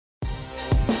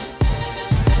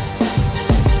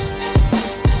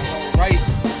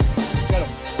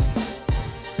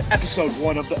episode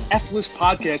 1 of the F-List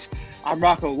podcast. I'm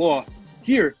Rocco Law,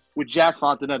 here with Jack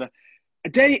Fontanetta. A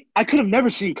day I could have never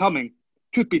seen coming,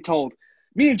 truth be told.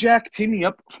 Me and Jack teaming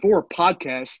up for a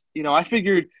podcast. I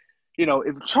figured,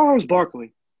 if Charles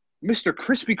Barkley, Mr.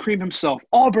 Krispy Kreme himself,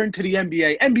 Auburn to the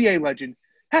NBA legend,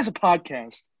 has a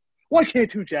podcast, why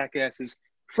can't two jackasses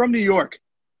from New York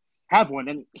have one?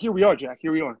 And here we are, Jack.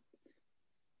 Here we are.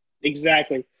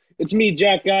 Exactly. It's me,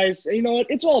 Jack, guys. And you know what?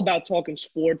 It's all about talking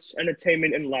sports,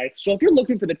 entertainment, and life. So if you're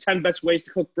looking for the 10 best ways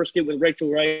to cook brisket with Rachel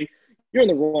Ray, you're in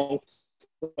the wrong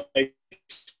place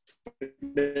for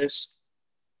this.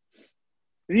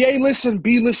 The A-list and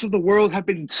B-list of the world have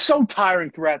been so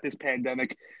tiring throughout this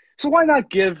pandemic. So why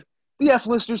not give the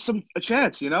F-listers a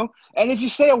chance, And if you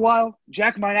stay a while,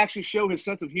 Jack might actually show his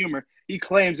sense of humor. He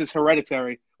claims it's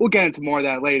hereditary. We'll get into more of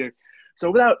that later. So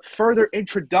without further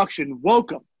introduction,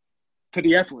 welcome to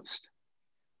the F-list.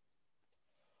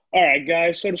 All right,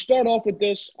 guys. So to start off with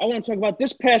this, I want to talk about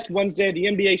this past Wednesday, the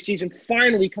NBA season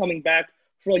finally coming back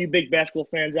for all you big basketball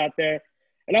fans out there.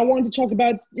 And I wanted to talk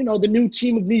about, the new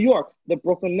team of New York, the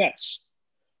Brooklyn Nets.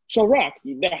 So, Rock,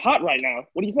 they're hot right now.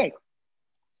 What do you think?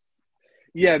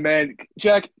 Yeah, man.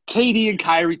 Jack, KD and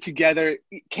Kyrie together.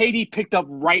 KD picked up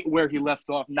right where he left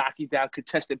off, knocking down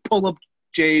contested pull-up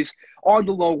Jays on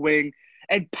the low wing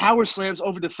and power slams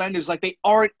over defenders like they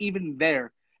aren't even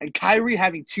there. And Kyrie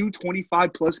having 2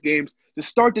 25-plus games to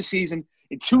start the season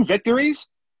and 2 victories?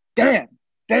 Damn.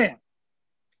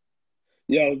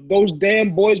 Yo, those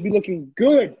damn boys be looking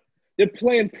good. They're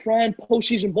playing prime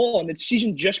postseason ball, and the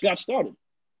season just got started.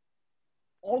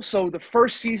 Also, the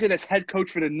first season as head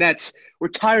coach for the Nets,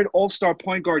 retired all-star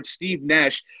point guard Steve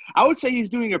Nash. I would say he's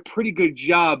doing a pretty good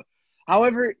job.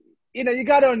 However, you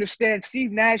got to understand,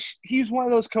 Steve Nash, he's one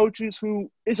of those coaches who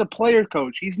is a player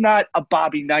coach. He's not a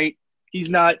Bobby Knight. He's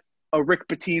not a Rick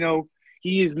Pitino.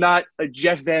 He is not a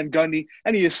Jeff Van Gundy,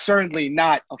 and he is certainly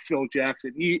not a Phil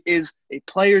Jackson. He is a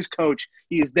player's coach.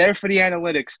 He is there for the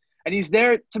analytics, and he's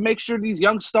there to make sure these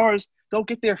young stars don't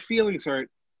get their feelings hurt,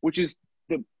 which is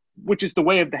the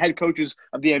way of the head coaches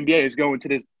of the NBA is going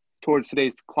towards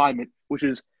today's climate, which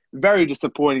is very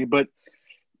disappointing. But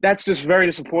that's just very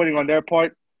disappointing on their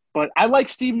part. But I like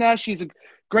Steve Nash. He's a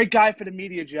great guy for the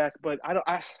media, Jack. But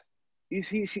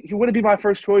he wouldn't be my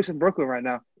first choice in Brooklyn right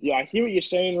now. Yeah, I hear what you're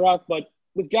saying, Rock. But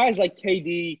with guys like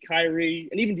KD, Kyrie,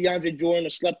 and even DeAndre Jordan, a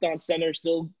slept-on center,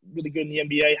 still really good in the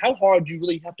NBA, how hard do you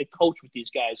really have to coach with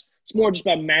these guys? It's more just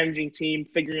about managing team,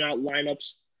 figuring out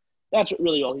lineups. That's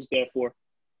really all he's there for.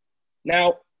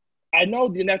 Now, I know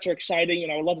the Nets are exciting,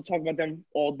 and I would love to talk about them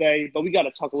all day, but we got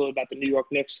to talk a little about the New York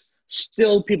Knicks.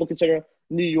 Still, people consider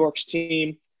New York's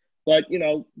team, but,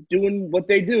 doing what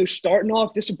they do, starting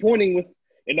off disappointing with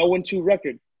an 0-2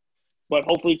 record. But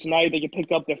hopefully tonight they can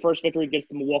pick up their first victory against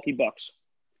the Milwaukee Bucks.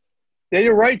 Yeah,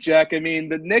 you're right, Jack. I mean,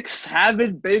 the Knicks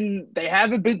haven't been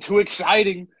too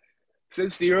exciting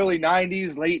since the early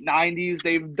 90s, late 90s.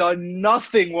 They've done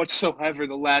nothing whatsoever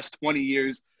the last 20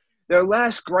 years. Their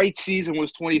last great season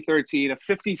was 2013, a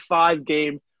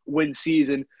 55-game win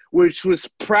season, which was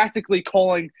practically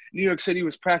calling – New York City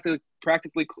was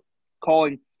practically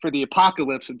calling for the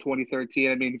apocalypse in 2013.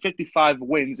 I mean, 55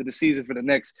 wins in the season for the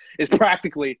Knicks is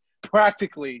practically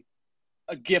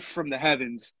a gift from the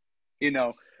heavens.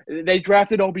 They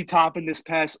drafted Obi Toppin this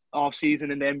past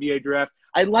offseason in the NBA draft.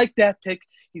 I like that pick.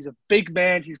 He's a big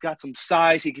man. He's got some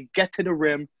size. He can get to the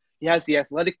rim. He has the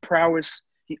athletic prowess.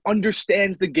 He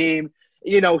understands the game.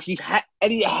 He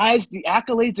has the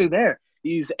accolades are there.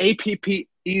 He's APP.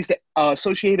 He's the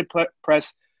Associated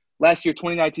Press last year,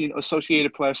 2019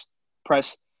 Associated Press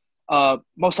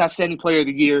most outstanding player of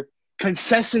the year.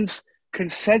 Consensus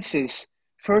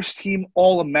first team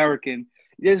All-American.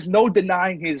 There's no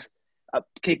denying his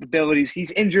capabilities.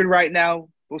 He's injured right now.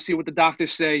 We'll see what the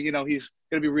doctors say. He's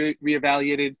going to be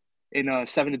reevaluated in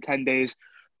 7 to 10 days.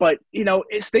 But,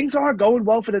 things aren't going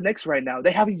well for the Knicks right now.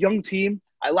 They have a young team.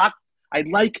 I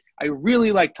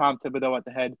really like Tom Thibodeau at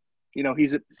the head.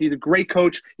 He's a great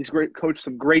coach. He's coached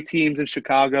some great teams in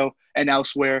Chicago and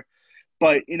elsewhere.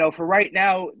 But, for right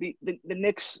now, the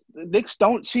Knicks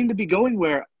don't seem to be going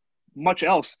where much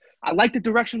else. I like the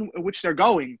direction in which they're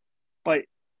going. But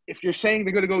if you're saying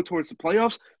they're going to go towards the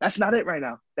playoffs, that's not it right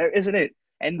now. That isn't it.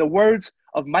 And the words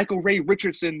of Michael Ray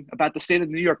Richardson about the state of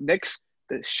the New York Knicks,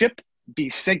 the ship be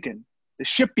sinking. The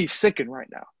ship be sinking right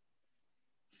now.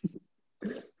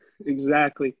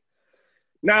 Exactly.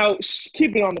 Now,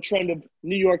 keeping on the trend of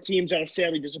New York teams that are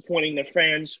sadly disappointing their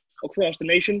fans across the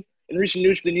nation, in recent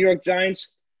news for the New York Giants,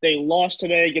 they lost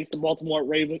today against the Baltimore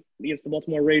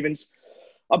Ravens.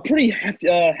 A pretty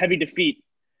heavy defeat.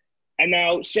 And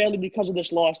now, sadly, because of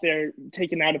this loss, they're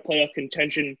taken out of playoff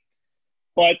contention.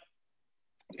 But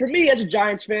For me as a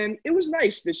Giants fan, it was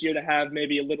nice this year to have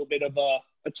maybe a little bit of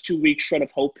a 2 week shred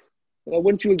of hope.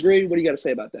 Wouldn't you agree? What do you got to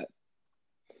say about that?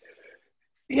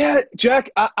 Yeah, Jack,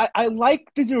 I like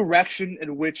the direction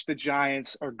in which the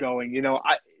Giants are going.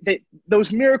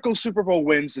 Those miracle Super Bowl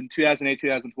wins in 2008,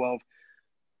 2012,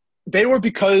 they were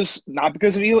not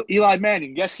because of Eli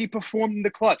Manning. Yes, he performed in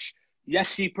the clutch.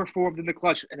 Yes, he performed in the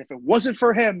clutch. And if it wasn't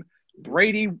for him,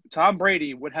 Tom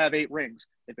Brady would have 8 rings.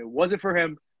 If it wasn't for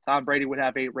him, Tom Brady would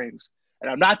have 8 rings. And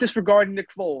I'm not disregarding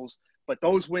Nick Foles, but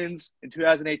those wins in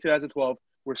 2008, 2012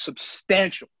 were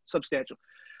substantial, substantial.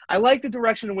 I like the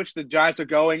direction in which the Giants are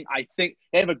going. I think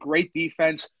they have a great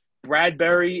defense.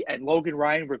 Bradbury and Logan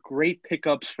Ryan were great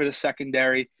pickups for the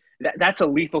secondary. That's a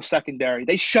lethal secondary.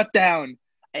 They shut down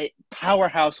a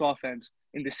powerhouse offense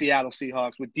in the Seattle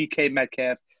Seahawks with DK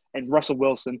Metcalf and Russell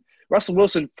Wilson. Russell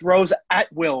Wilson throws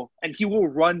at will, and he will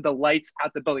run the lights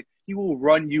out the building. He will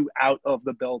run you out of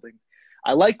the building.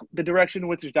 I like the direction in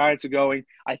which the Giants are going.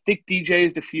 I think DJ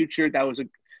is the future. That was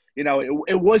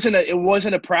it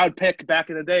wasn't a proud pick back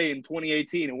in the day in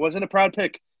 2018. It wasn't a proud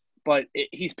pick, but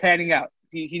he's panning out.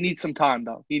 He needs some time,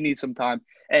 though. He needs some time.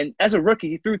 And as a rookie,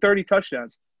 he threw 30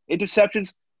 touchdowns.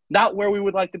 Interceptions, not where we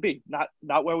would like to be.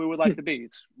 Not where we would like to be.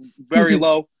 It's very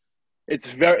low.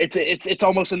 It's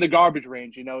almost in the garbage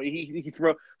range.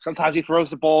 Sometimes he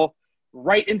throws the ball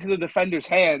right into the defender's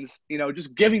hands.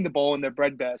 Just giving the ball in their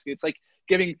breadbasket. It's like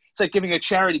giving a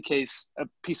charity case a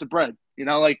piece of bread.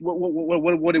 Like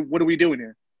what are we doing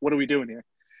here? What are we doing here?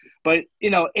 But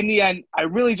in the end, I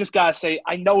really just gotta say,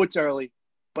 I know it's early,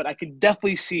 but I can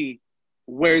definitely see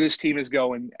where this team is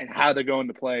going and how they're going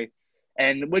to play.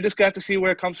 And we're just gonna have to see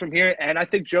where it comes from here. And I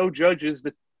think Joe Judge is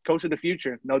the coach of the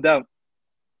future, no doubt.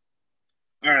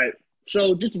 All right.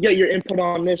 So just to get your input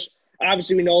on this,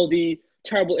 obviously we know the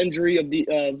terrible injury of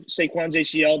Saquon's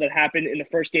ACL that happened in the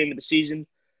first game of the season.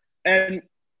 And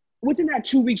within that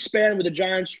 2 week span where the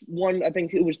Giants won, I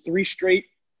think it was 3 straight,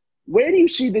 where do you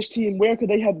see this team? Where could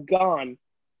they have gone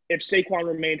if Saquon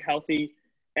remained healthy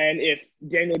and if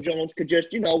Daniel Jones could just,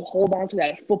 hold on to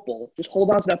that football, just hold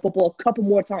on to that football a couple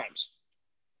more times?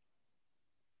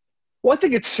 Well, I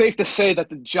think it's safe to say that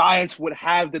the Giants would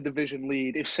have the division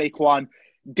lead if Saquon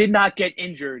did not get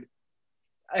injured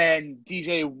and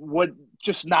DJ would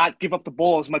just not give up the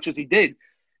ball as much as he did.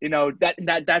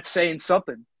 That's saying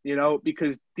something,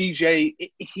 because DJ,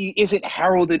 he isn't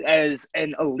heralded as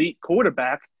an elite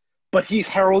quarterback, but he's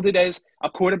heralded as a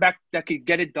quarterback that could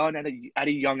get it done at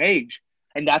a young age,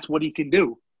 and that's what he can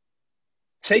do.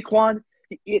 Saquon,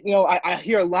 I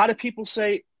hear a lot of people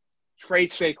say,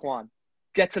 trade Saquon.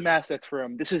 Get some assets for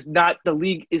him. The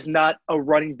league is not a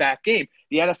running back game.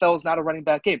 The NFL is not a running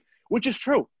back game, which is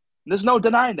true. There's no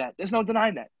denying that.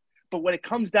 But when it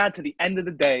comes down to the end of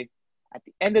the day,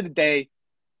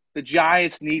 the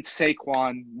Giants need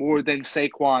Saquon more than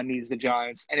Saquon needs the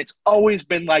Giants. And it's always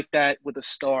been like that with a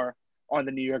star on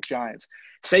the New York Giants.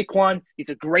 Saquon, he's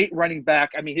a great running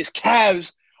back. I mean, his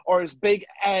calves are as big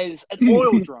as an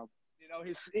oil drum.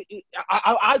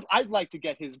 I'd like to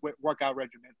get his workout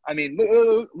regimen. I mean,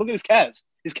 look at his calves.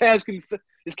 His calves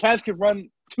can run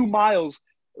 2 miles,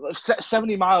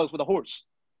 70 miles with a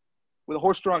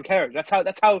horse-drawn carriage. That's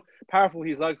how powerful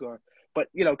his legs are. But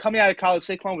coming out of college,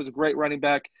 Saquon was a great running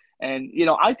back, and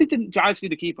I think the Giants need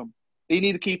to keep him. They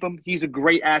need to keep him. He's a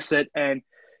great asset, and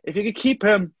if you could keep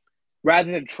him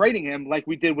rather than trading him like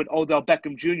we did with Odell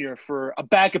Beckham Jr. for a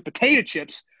bag of potato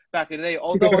chips back in the day,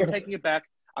 although I'm taking it back.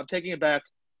 I'm taking it back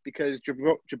because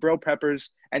Jabril Peppers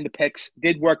and the picks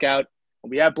did work out.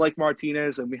 And we have Blake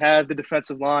Martinez and we have the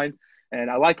defensive line, and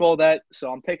I like all that,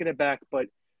 so I'm taking it back. But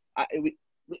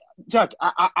Chuck,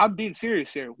 I'm being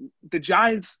serious here. The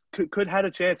Giants could have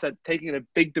a chance at taking a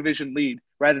big division lead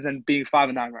rather than being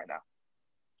 5-9 right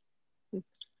now.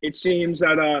 It seems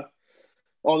that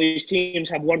all these teams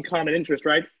have one common interest,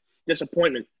 right?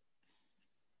 Disappointment.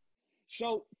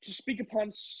 So to speak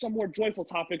upon some more joyful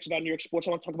topics about New York sports, I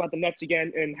want to talk about the Nets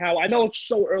again and how I know it's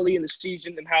so early in the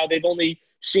season and how they've only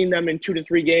seen them in 2 to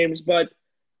 3 games, but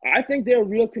I think they're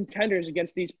real contenders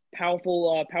against these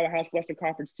powerful powerhouse Western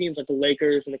Conference teams like the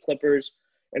Lakers and the Clippers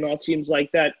and all teams like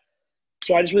that.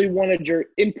 So I just really wanted your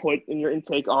input and your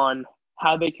intake on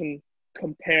how they can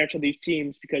compare to these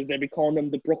teams because they'll be calling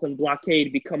them the Brooklyn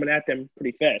Blockade, be coming at them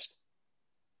pretty fast.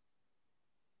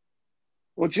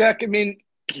 Well, Jack, I mean,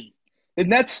 the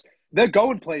Nets, they're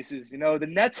going places. The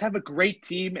Nets have a great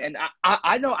team, and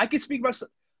I know I can speak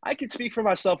for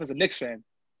myself as a Knicks fan.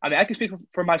 I mean, I can speak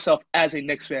for myself as a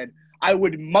Knicks fan. I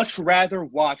would much rather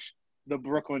watch the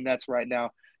Brooklyn Nets right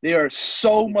now. They are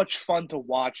so much fun to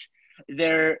watch.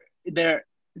 They're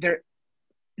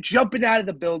jumping out of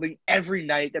the building every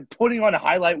night. They're putting on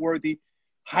highlight-worthy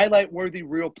highlight-worthy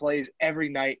real plays every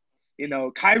night.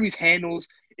 Kyrie's handles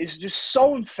is just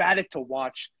so emphatic to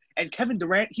watch. And Kevin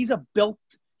Durant, he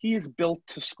is built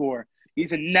to score.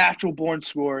 He's a natural-born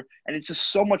scorer, and it's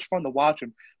just so much fun to watch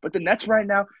him. But the Nets right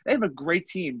now, they have a great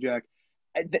team, Jack.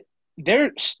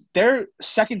 Their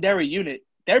secondary unit,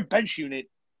 their bench unit,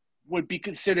 would be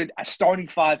considered a starting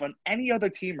five on any other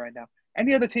team right now.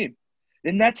 Any other team.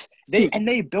 The Nets,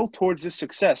 they built towards this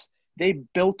success. They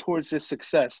built towards this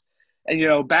success.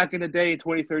 And, back in the day in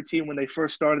 2013 when they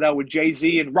first started out with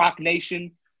Jay-Z and Rock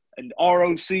Nation and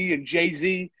ROC and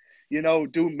Jay-Z,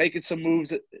 making some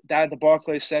moves down at the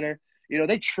Barclays Center,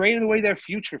 they traded away their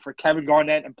future for Kevin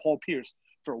Garnett and Paul Pierce.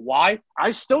 For why?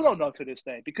 I still don't know to this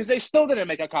day because they still didn't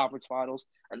make a conference finals.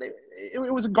 And it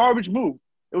was a garbage move.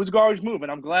 It was a garbage move.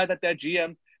 And I'm glad that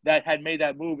GM that had made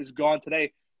that move is gone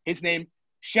today. His name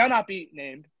shall not be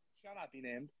named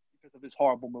because of his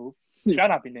horrible move. Shall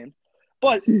not be named.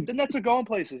 But the Nets are going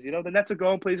places. The Nets are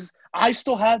going places. I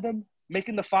still have them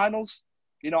making the finals.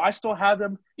 I still have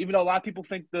them, even though a lot of people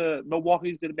think the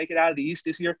Milwaukee's going to make it out of the East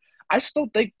this year. I still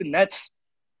think the Nets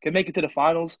can make it to the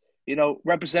finals.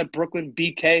 Represent Brooklyn,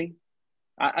 BK.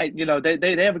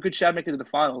 They have a good shot at making it to the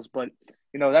finals. But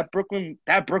that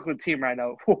Brooklyn team right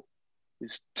now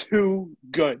is too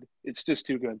good. It's just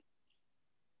too good.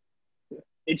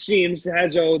 It seems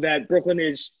as though that Brooklyn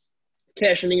is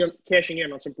cashing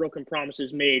in on some broken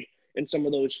promises made in some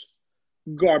of those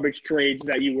garbage trades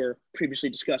that you were previously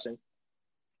discussing.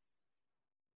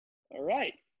 All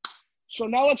right. So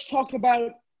now let's talk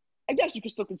about, I guess you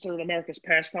could still consider it America's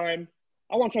pastime.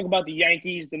 I want to talk about the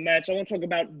Yankees, the Mets. I want to talk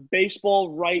about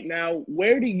baseball right now.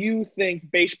 Where do you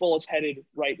think baseball is headed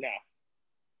right now?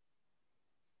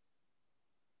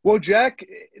 Well, Jack,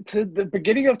 to the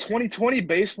beginning of 2020,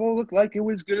 baseball looked like it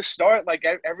was going to start like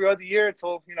every other year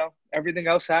until, everything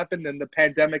else happened and the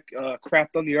pandemic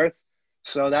crapped on the earth.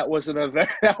 So that wasn't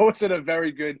a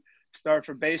very good start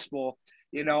for baseball.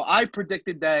 I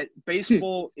predicted that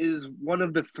baseball is one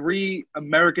of the three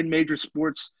American major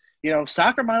sports.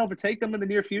 Soccer might overtake them in the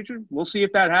near future. We'll see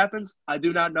if that happens. I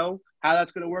do not know how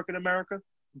that's going to work in America,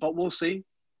 but we'll see,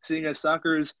 seeing as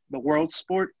soccer is the world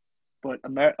sport. But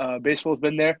baseball has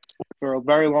been there for a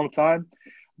very long time.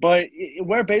 But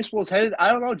where baseball is headed, I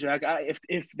don't know, Jack.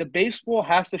 If the baseball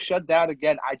has to shut down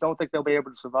again, I don't think they'll be able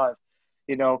to survive.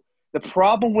 The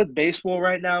problem with baseball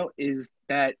right now is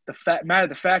that the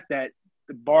fact that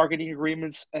the bargaining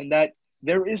agreements and that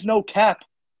there is no cap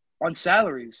on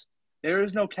salaries. There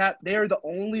is no cap. They are the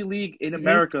only league in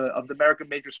America of the American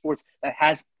major sports that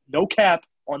has no cap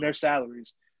on their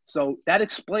salaries. So that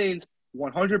explains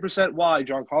 100% why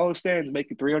Giancarlo Stanton's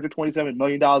making $327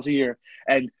 million a year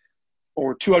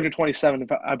or 227,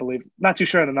 I believe. Not too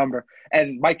sure of the number.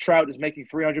 And Mike Trout is making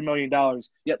 $300 million,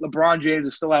 yet LeBron James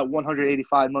is still at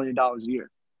 $185 million a year.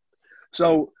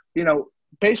 So,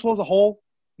 baseball as a whole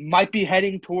might be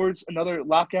heading towards another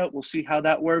lockout. We'll see how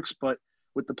that works, but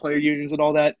with the player unions and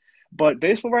all that. But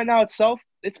baseball right now itself,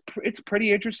 it's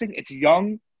pretty interesting. It's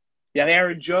young. You have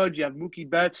Aaron Judge. You have Mookie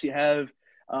Betts. You have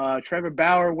Trevor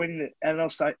Bauer winning the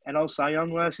NL Cy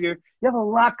Young last year. You have a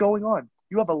lot going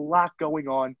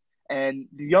on. And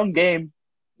the young game,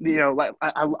 like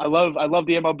I love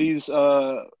the MLB's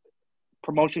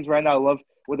promotions right now. I love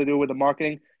what they do with the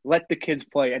marketing. Let the kids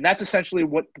play. And that's essentially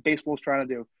what the baseball is trying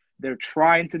to do. They're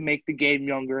trying to make the game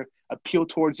younger, appeal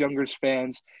towards younger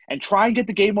fans, and try and get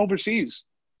the game overseas.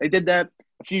 They did that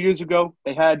a few years ago.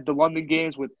 They had the London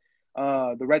games with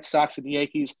the Red Sox and the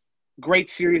Yankees. Great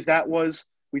series that was.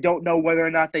 We don't know whether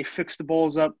or not they fixed the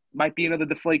balls up. Might be another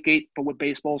Deflategate, but with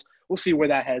baseballs, we'll see where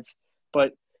that heads.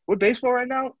 But with baseball right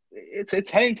now,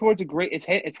 it's heading towards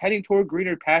it's heading toward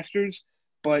greener pastures.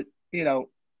 But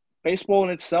baseball in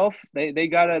itself, they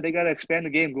gotta expand the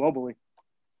game globally.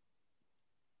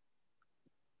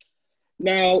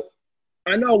 Now,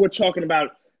 I know we're talking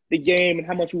about the game and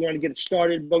how much we want to get it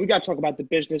started, but we got to talk about the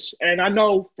business. And I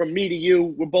know from me to you,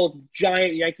 we're both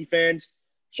giant Yankee fans.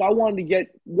 So I wanted to get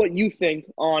what you think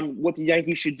on what the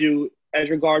Yankees should do as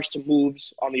regards to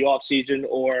moves on the offseason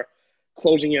or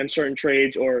closing in certain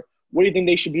trades, or what do you think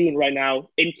they should be doing right now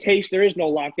in case there is no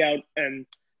lockout and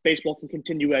baseball can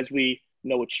continue as we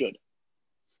know it should?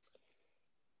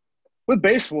 With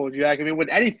baseball, Jack, with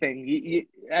anything,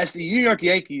 as the New York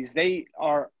Yankees, they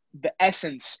are the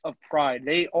essence of pride.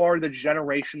 They are the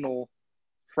generational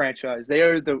franchise. They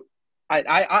are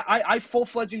I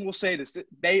full-fledged will say this.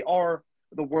 They are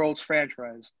the world's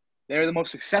franchise. They're the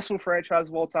most successful franchise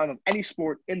of all time of any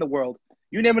sport in the world.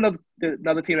 You name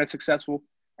another team that's successful,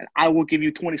 and I will give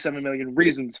you 27 million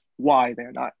reasons why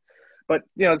they're not. But,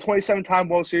 27-time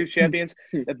World Series champions,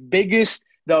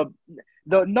 the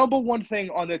number one thing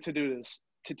on their to-do list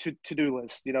to-do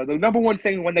list. You know, the number one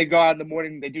thing when they go out in the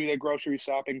morning, they do their grocery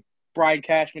shopping. Brian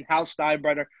Cashman, Hal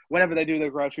Steinbrenner, whenever they do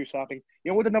their grocery shopping.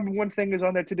 You know what the number one thing is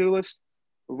on their to-do list?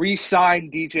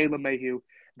 Re-sign DJ LeMahieu,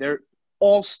 their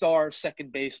all-star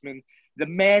second baseman, the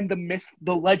man, the myth,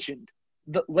 the legend,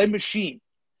 the Le Machine.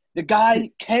 The guy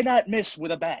cannot miss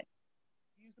with a bat.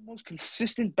 He's the most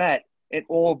consistent bat in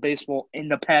all of baseball in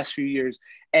the past few years.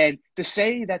 And to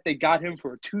say that they got him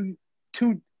for a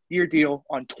two-year deal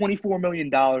on $24 million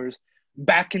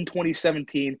back in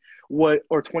 2017 or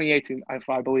 2018,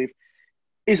 I believe,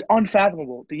 is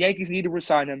unfathomable. The Yankees need to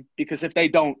resign him because if they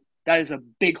don't, that is a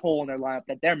big hole in their lineup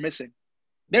that they're missing.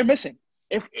 They're missing.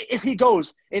 If he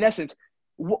goes, in essence,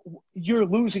 you're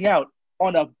losing out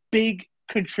on a big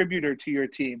contributor to your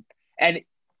team. And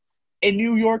in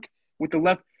New York, with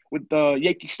the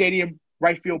Yankee Stadium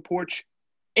right field porch,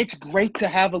 it's great to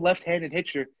have a left-handed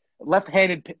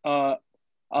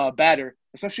batter,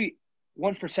 especially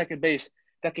one for second base,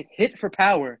 that can hit for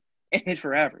power and hit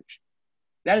for average.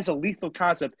 That is a lethal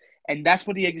concept, and that's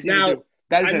what the Yankees need to do.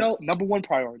 That is a number one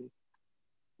priority.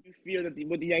 You feel that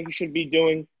what the Yankees should be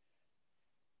doing.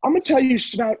 I'm going to tell you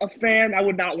about a fan I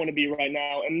would not want to be right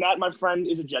now, and that, my friend,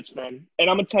 is a Jets fan. And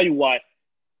I'm going to tell you why.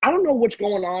 I don't know what's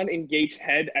going on in Gates'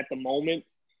 head at the moment,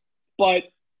 but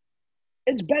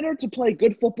it's better to play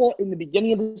good football in the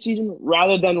beginning of the season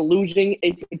rather than losing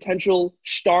a potential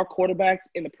star quarterback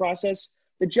in the process.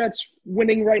 The Jets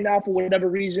winning right now for whatever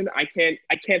reason, I can't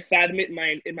fathom it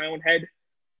in my own head.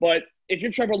 But if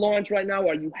you're Trevor Lawrence right now,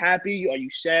 are you happy? Are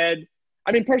you sad?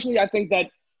 I mean, personally, I think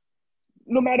that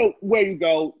no matter where you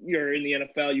go, you're in the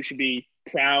NFL, you should be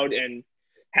proud and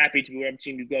happy to be wherever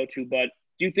team you go to. But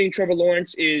do you think Trevor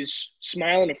Lawrence is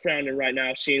smiling or frowning right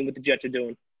now, seeing what the Jets are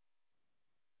doing?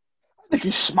 I think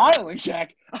he's smiling,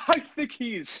 Jack. I think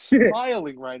he is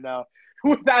smiling right now.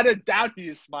 Without a doubt, he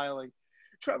is smiling.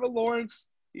 Trevor Lawrence,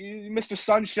 Mr.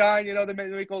 Sunshine, you know, they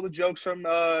make all the jokes from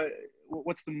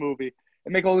what's the movie?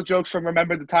 They make all the jokes from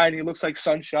Remember the Time. He looks like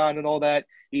sunshine and all that.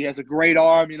 He has a great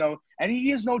arm, you know, and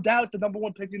he is no doubt the number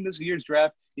one pick in this year's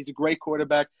draft. He's a great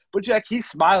quarterback. But, Jack, he's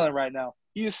smiling right now.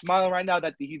 He is smiling right now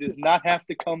that he does not have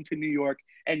to come to New York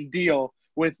and deal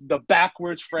with the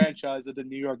backwards franchise of the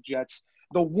New York Jets.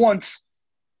 They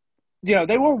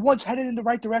were once headed in the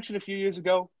right direction a few years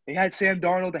ago. They had Sam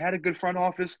Darnold. They had a good front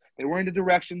office. They were in the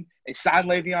direction. They signed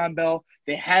Le'Veon Bell.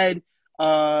 They had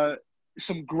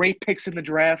some great picks in the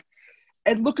draft.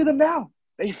 And look at them now.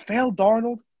 They failed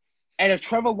Darnold. And if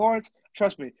Trevor Lawrence,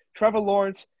 trust me,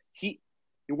 he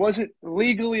wasn't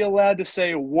legally allowed to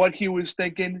say what he was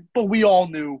thinking, but we all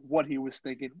knew what he was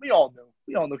thinking. We all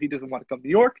knew he doesn't want to come to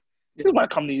New York. He doesn't want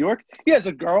to come to New York. He has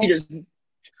a girl.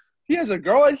 He has a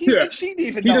girl, and she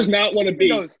even knows. He does not want to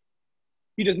be.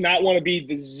 He does not want to be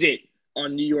the zit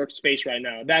on New York's face right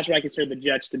now. That's what I consider the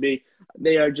Jets to be.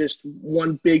 They are just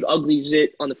one big ugly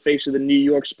zit on the face of the New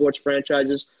York sports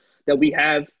franchises that we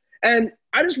have. And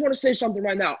I just want to say something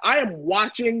right now. I am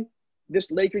watching this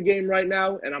Laker game right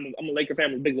now, and I'm a Laker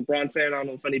fan. I'm a big LeBron fan. I don't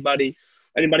know if anybody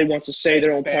wants to say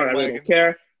their own part. I really don't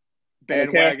care.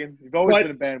 Bandwagon. You've always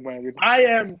been a bandwagon. I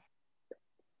am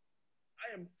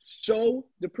so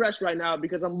depressed right now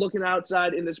because I'm looking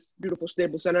outside in this beautiful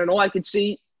Staples Center, and all I can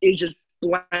see is just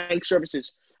blank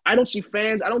surfaces. I don't see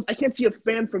fans. I can't see a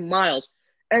fan for miles.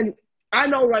 And I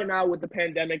know right now with the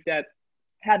pandemic that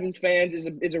having fans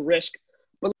is a risk.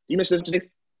 But you miss this.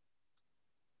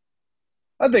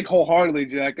 I think wholeheartedly,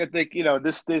 Jack. I think, you know,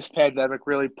 this pandemic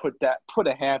really put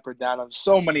a hamper down on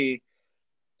so many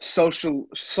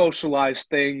socialized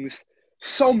things.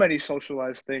 So many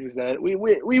socialized things that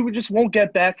we just won't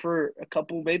get back for a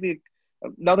couple, maybe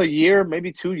another year,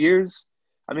 maybe 2 years.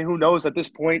 I mean, who knows at this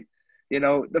point? You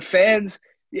know, the fans,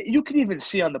 you can even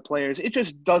see on the players, it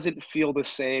just doesn't feel the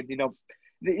same.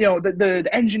 The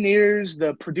engineers,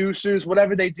 the producers,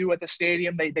 whatever they do at the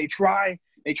stadium, they try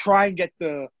and get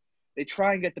the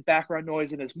background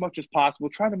noise in as much as possible,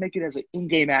 trying to make it as an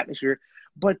in-game atmosphere.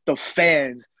 But the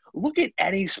fans, look at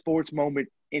any sports moment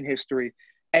in history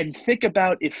and think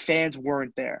about if fans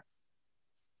weren't there.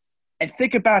 And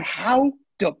think about how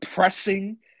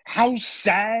depressing, how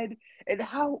sad, and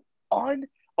how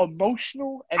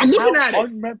unemotional and I'm looking at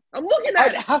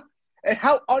it. And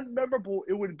how unmemorable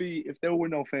it would be if there were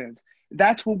no fans.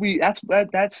 That's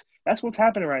what's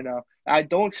happening right now. I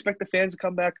don't expect the fans to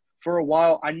come back for a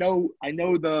while. I know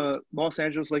the Los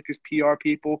Angeles Lakers PR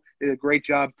people did a great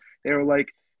job. They were like,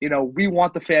 you know, we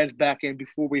want the fans back in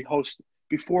before we hoist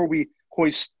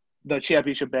the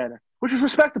championship banner, which is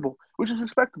respectable.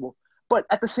 But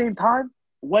at the same time,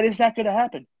 when is that going to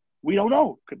happen? We don't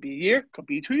know. Could be a year, could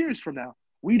be 2 years from now.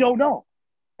 We don't know.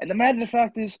 And the matter of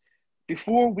fact is,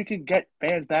 before we can get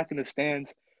fans back in the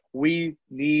stands, we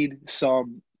need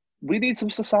some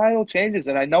societal changes.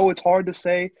 And I know it's hard to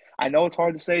say.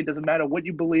 It doesn't matter what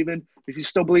you believe in. If you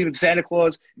still believe in Santa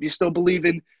Claus, if you still believe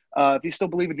in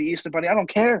the Easter Bunny, I don't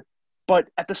care. But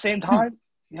at the same time,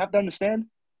 you have to understand,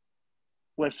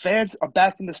 when fans are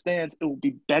back in the stands, it will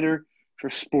be better for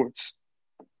sports,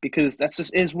 because that's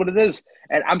just is what it is.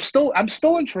 And I'm still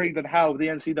intrigued on how the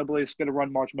NCAA is going to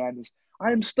run March Madness.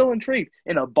 I am still intrigued.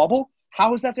 In a bubble,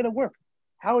 how is that going to work?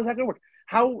 How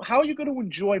are you going to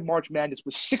enjoy March Madness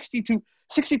with 62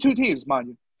 teams, mind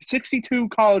you? 62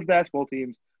 college basketball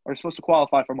teams are supposed to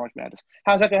qualify for March Madness.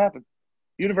 How's that going to happen?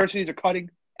 Universities are cutting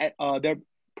their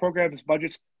programs'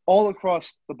 budgets all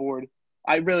across the board.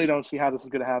 I really don't see how this is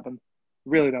going to happen.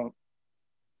 Really don't.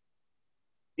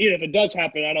 Even if it does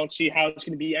happen, I don't see how it's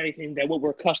going to be anything that what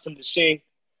we're accustomed to seeing.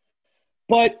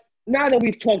 But now that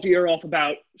we've talked your ear off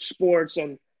about sports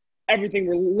and everything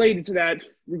related to that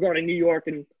regarding New York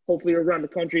and hopefully around the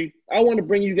country, I want to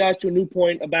bring you guys to a new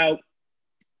point about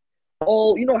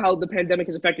how the pandemic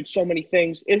has affected so many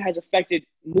things. It has affected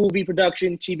movie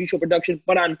production, TV show production,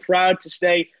 but I'm proud to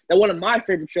say that one of my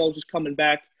favorite shows is coming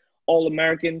back, All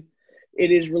American.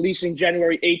 It is releasing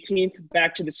January 18th,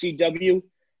 back to the CW.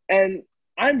 And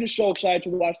I'm just so excited to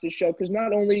watch this show because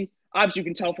not only, obviously you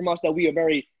can tell from us that we are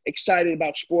very excited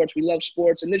about sports. We love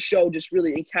sports. And this show just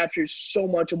really encaptures so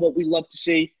much of what we love to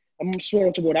see. And so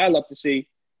much of what I love to see.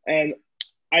 And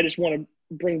I just want to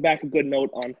bring back a good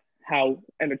note on how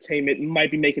entertainment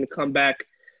might be making a comeback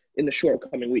in the short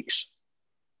coming weeks.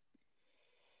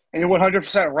 And you're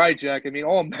 100% right, Jack. I mean,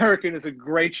 All American is a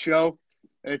great show.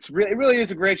 It really is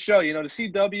a great show. The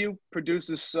CW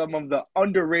produces some of the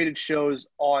underrated shows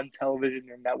on television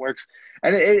and networks,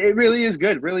 and it really is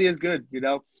good. Really is good.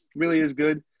 Really is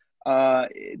good.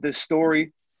 The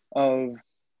story of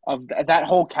that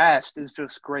whole cast is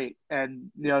just great,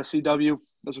 and CW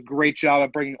does a great job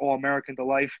at bringing All American to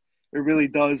life. It really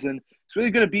does, and it's really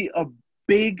going to be a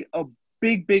big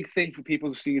thing for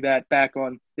people to see that back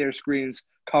on their screens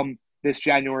come this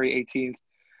January 18th.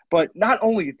 But not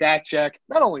only that, Jack,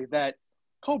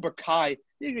 Cobra Kai,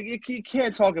 you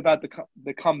can't talk about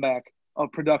the comeback of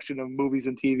production of movies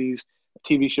and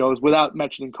TV shows without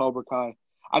mentioning Cobra Kai.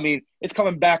 I mean, it's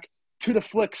coming back to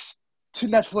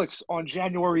Netflix on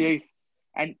January 8th.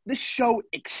 And this show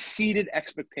exceeded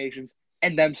expectations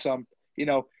and then some.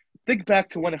 Think back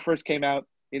to when it first came out,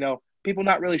 people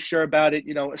not really sure about it,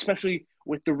 especially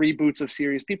with the reboots of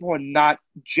series. People are not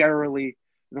generally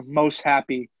the most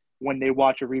happy when they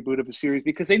watch a reboot of a series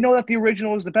because they know that the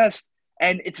original is the best,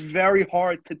 and it's very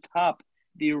hard to top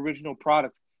the original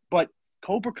product. But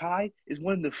Cobra Kai is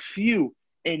one of the few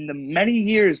in the many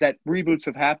years that reboots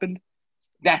have happened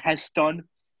that has done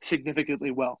significantly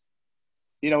well.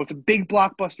 It's a big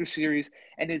blockbuster series,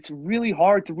 and it's really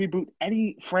hard to reboot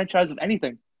any franchise of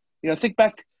anything.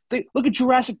 Look at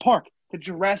Jurassic Park, the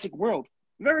Jurassic World.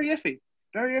 Very iffy.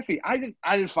 I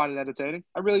didn't find it entertaining.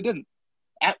 I really didn't.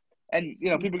 And,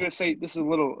 people are going to say this is a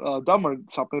little dumb or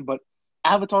something, but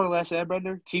Avatar: The Last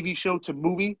Airbender, TV show to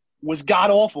movie, was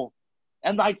god-awful.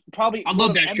 And I love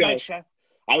that show.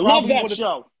 I love that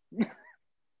show.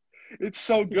 It's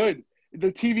so good.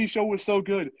 The TV show was so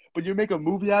good. But you make a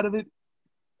movie out of it,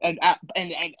 and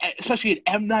especially an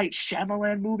M. Night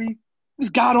Shyamalan movie, it was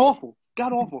god-awful.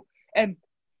 God-awful. And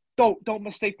don't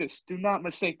mistake this. Do not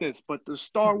mistake this. But the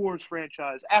Star Wars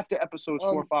franchise, after episodes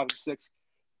 4, 5, and 6,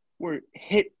 were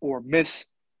hit or miss.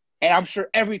 And I'm sure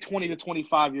every 20 to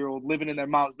 25-year-old living in their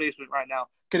mom's basement right now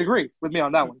can agree with me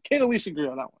on that one. Can at least agree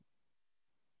on that one.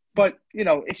 But,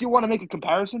 if you want to make a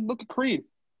comparison, look at Creed.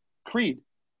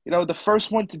 The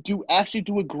first one to actually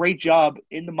do a great job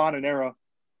in the modern era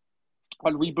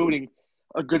on rebooting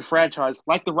a good franchise,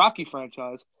 like the Rocky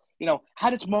franchise,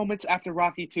 had its moments after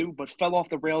Rocky 2, but fell off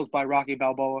the rails by Rocky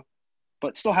Balboa,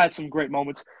 but still had some great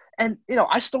moments. And,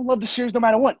 I still love the series no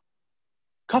matter what.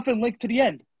 Cuff and link to the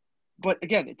end. But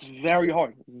again, it's very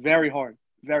hard to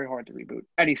reboot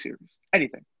any series,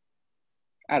 anything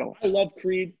at all. I love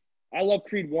Creed. I love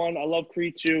Creed 1. I love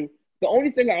Creed 2. The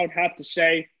only thing I would have to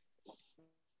say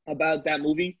about that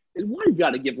movie is why you got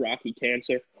to give Rocky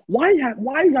cancer? Why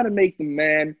you got to make the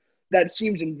man that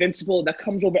seems invincible, that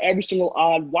comes over every single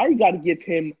odd, why you got to give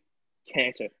him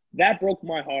cancer? That broke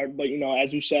my heart. But,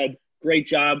 as you said, great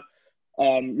job.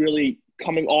 Really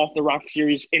coming off the Rocky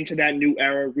series into that new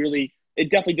era, really,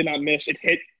 it definitely did not miss. It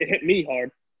hit me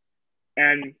hard.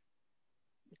 And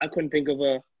I couldn't think of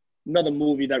another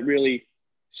movie that really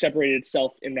separated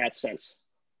itself in that sense.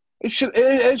 It should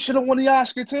have won the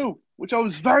Oscar too, which I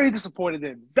was very disappointed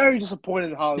in. Very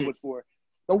disappointed in Hollywood for.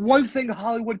 The one thing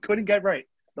Hollywood couldn't get right.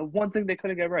 The one thing they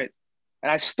couldn't get right.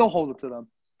 and I still hold it to them,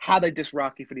 how they dissed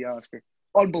Rocky for the Oscar.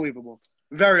 Unbelievable.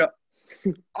 Very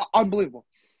unbelievable.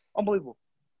 Unbelievable.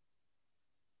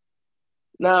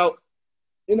 Now,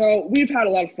 we've had a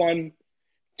lot of fun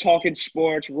talking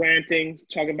sports, ranting,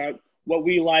 talking about what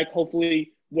we like,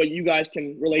 hopefully what you guys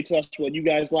can relate to us, what you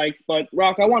guys like. But,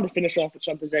 Rock, I wanted to finish off with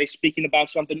something today, speaking about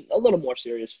something a little more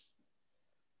serious.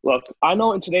 Look, I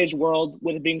know in today's world,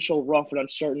 with it being so rough and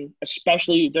uncertain,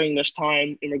 especially during this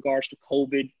time in regards to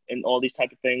COVID and all these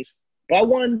type of things, but I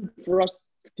wanted for us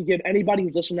to give anybody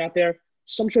who's listening out there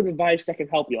some sort of advice that can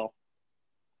help y'all.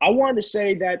 I wanted to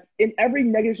say that in every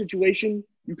negative situation,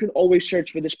 you can always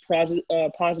search for this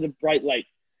positive bright light.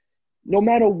 No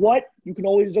matter what,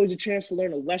 there's always a chance to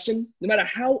learn a lesson. No matter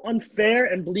how unfair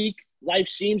and bleak life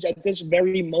seems at this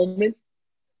very moment,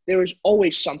 there is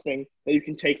always something that you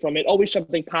can take from it, always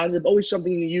something positive, always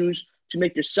something you use to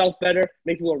make yourself better,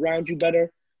 make people around you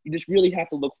better. You just really have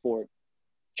to look for it.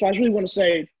 So I just really want to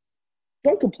say,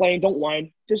 don't complain, don't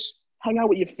whine. Just hang out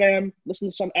with your fam, listen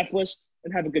to some F-list,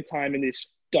 and have a good time in these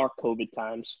dark COVID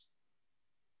times.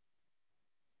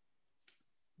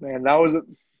 Man, that was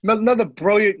another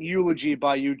brilliant eulogy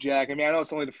by you, Jack. I mean, I know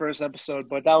it's only the first episode,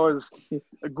 but that was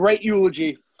a great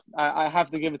eulogy. I have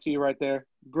to give it to you right there.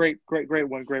 Great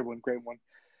one.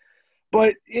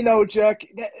 But, Jack,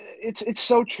 it's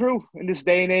so true in this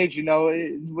day and age,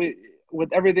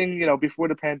 with everything, before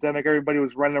the pandemic, everybody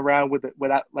was running around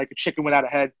without like a chicken without a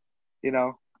head,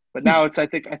 But now I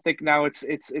think now it's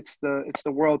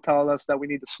the world telling us that we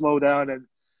need to slow down and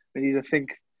we need to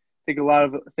think a lot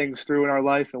of things through in our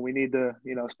life, and we need to,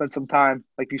 spend some time,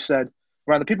 like you said,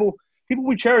 around the people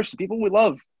we cherish, the people we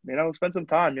love, spend some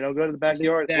time, go to the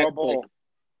backyard, throw a ball,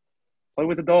 play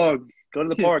with the dog, go to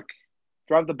the park,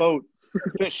 drive the boat,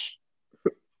 fish,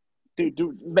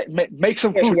 make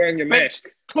some food, wearing your mask,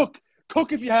 cook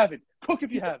if you haven't, all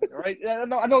right? I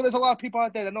know there's a lot of people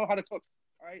out there that know how to cook,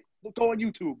 all right? Go on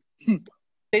YouTube,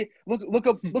 look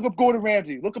up Gordon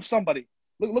Ramsay, look up somebody,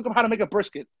 look up how to make a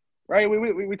brisket. Right,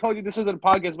 we told you this isn't a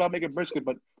podcast about making brisket,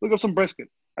 but look up some brisket.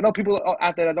 I know people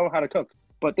out there that know how to cook,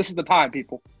 but this is the time,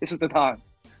 people. This is the time.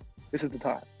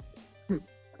 Well,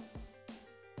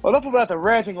 enough about the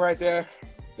ranting right there.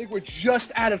 I think we're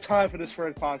just out of time for this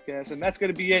first podcast, and that's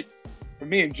going to be it for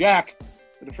me and Jack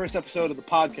for the first episode of the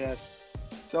podcast.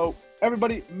 So,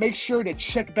 everybody, make sure to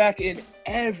check back in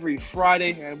every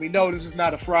Friday, and we know this is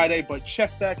not a Friday, but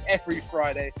check back every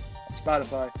Friday on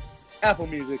Spotify, Apple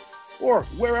Music, or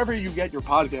wherever you get your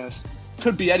podcasts.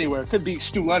 Could be anywhere. Could be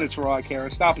Stu Leonard's for all I care,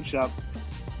 Stop and Shop.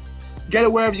 Get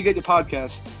it wherever you get your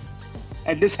podcasts.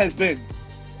 And this has been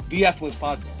the F-list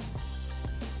Podcast.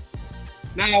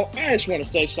 Now, I just want to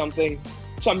say something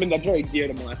that's very dear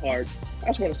to my heart. I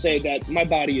just want to say that my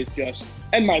body is just,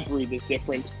 and my breed is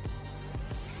different.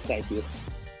 Thank you.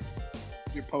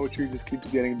 Your poetry just keeps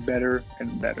getting better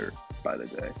and better by the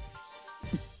day.